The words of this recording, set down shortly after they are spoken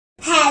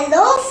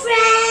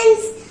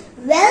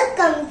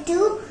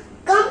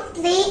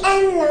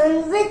and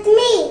learn with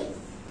me.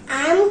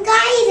 I'm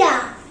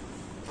Kyra.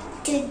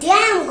 Today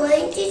I'm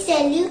going to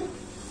tell you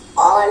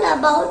all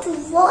about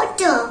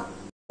water.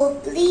 So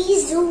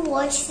please do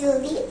watch till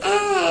the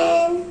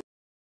end.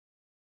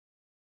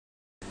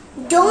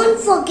 Don't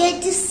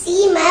forget to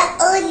see my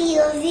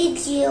earlier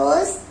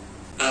videos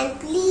and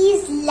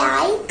please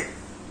like,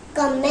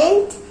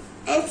 comment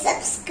and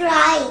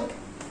subscribe.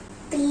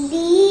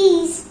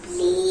 Please.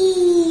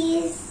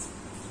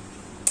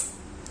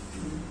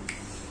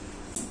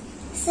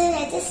 So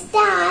let us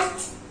start.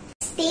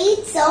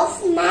 States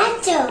of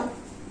matter.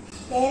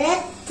 There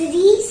are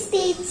 3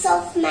 states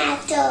of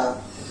matter: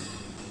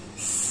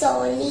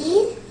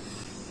 solid,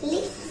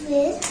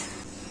 liquid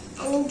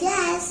and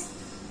gas.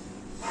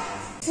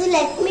 So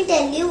let me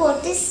tell you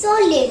what is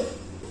solid.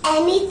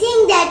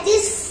 Anything that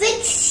is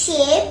fixed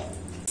shape,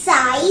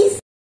 size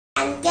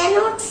and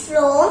cannot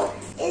flow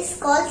is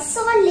called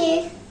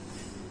solid.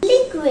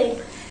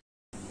 Liquid.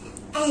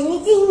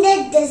 Anything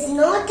that does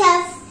not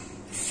have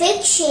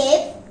fixed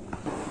shape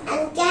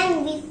and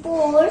can be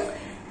poured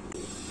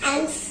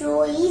and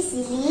flow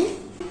easily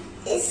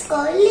is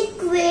called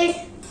liquid.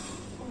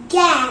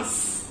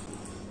 Gas.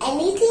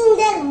 Anything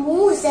that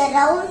moves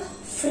around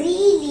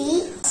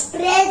freely,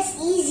 spreads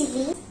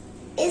easily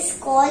is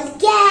called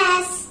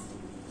gas.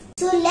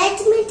 So let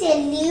me tell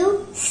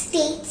you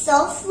states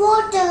of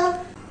water.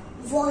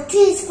 Water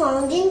is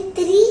found in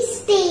 3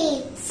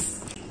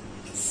 states: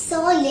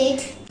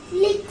 solid,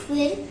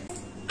 liquid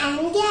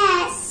and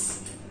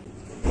gas.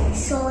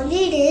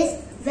 Solid is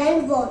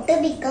when water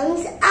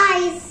becomes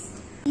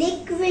ice.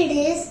 Liquid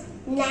is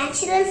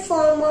natural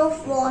form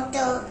of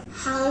water,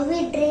 how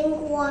we drink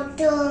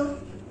water.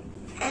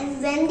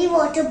 And when the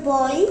water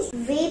boils,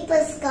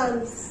 vapors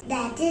comes.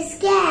 That is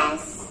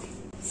gas.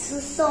 So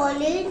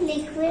solid,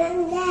 liquid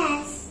and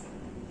gas.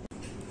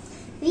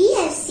 We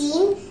have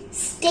seen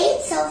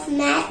states of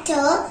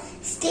matter,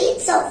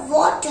 states of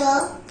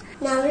water.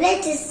 Now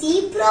let us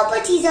see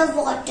properties of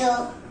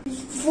water.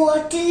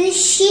 Water is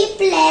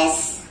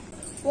shapeless.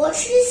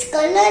 Water is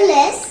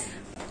colorless.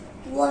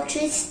 Water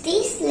is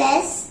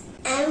tasteless.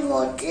 And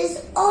water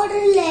is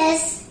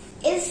odorless.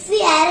 If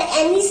we add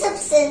any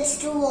substance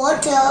to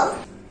water,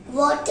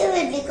 water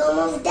will become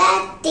of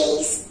that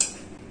taste.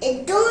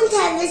 It don't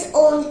have its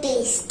own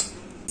taste.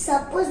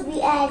 Suppose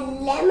we add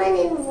lemon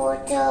in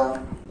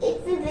water,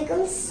 it will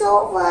become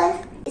sour.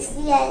 If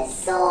we add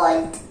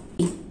salt,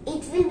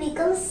 it will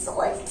become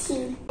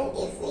salty. And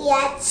if we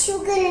add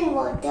sugar in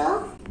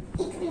water,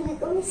 it will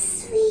become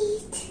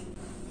sweet.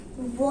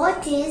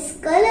 Water is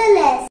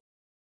colorless.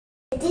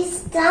 It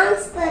is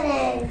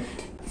transparent.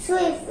 So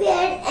if we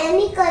add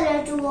any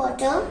color to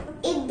water,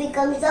 it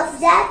becomes of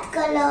that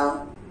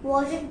color.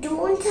 Water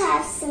don't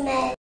have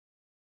smell.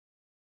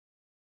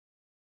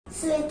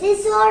 So it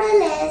is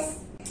odorless.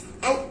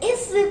 And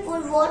if we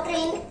put water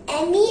in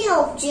any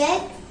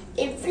object,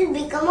 it will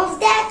become of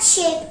that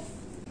shape.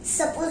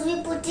 Suppose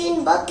we put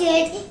in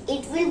bucket,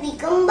 it will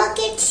become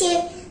bucket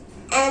shape.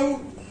 And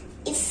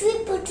if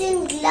we put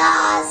in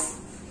glass,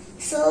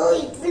 so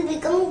it will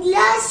become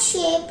glass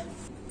shape.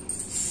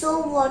 So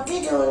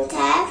water don't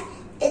have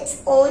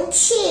its own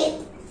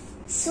shape.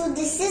 So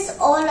this is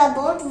all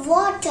about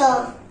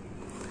water.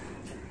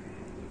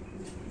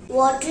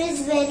 Water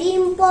is very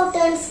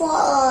important for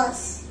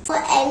us, for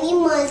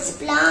animals,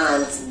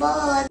 plants,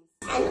 birds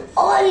and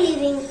all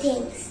living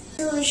things.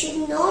 So we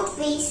should not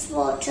waste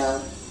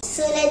water.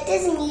 So let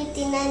us meet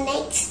in our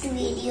next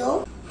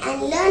video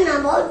and learn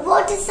about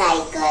water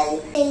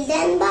cycle. Till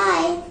then,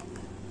 bye.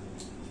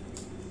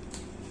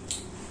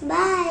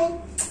 Bye.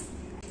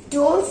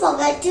 Don't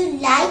forget to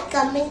like,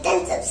 comment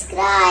and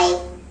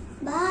subscribe.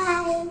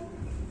 Bye.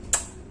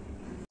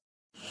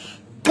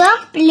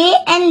 Come play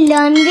and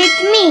learn with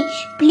me.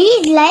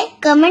 Please like,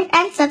 comment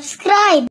and subscribe.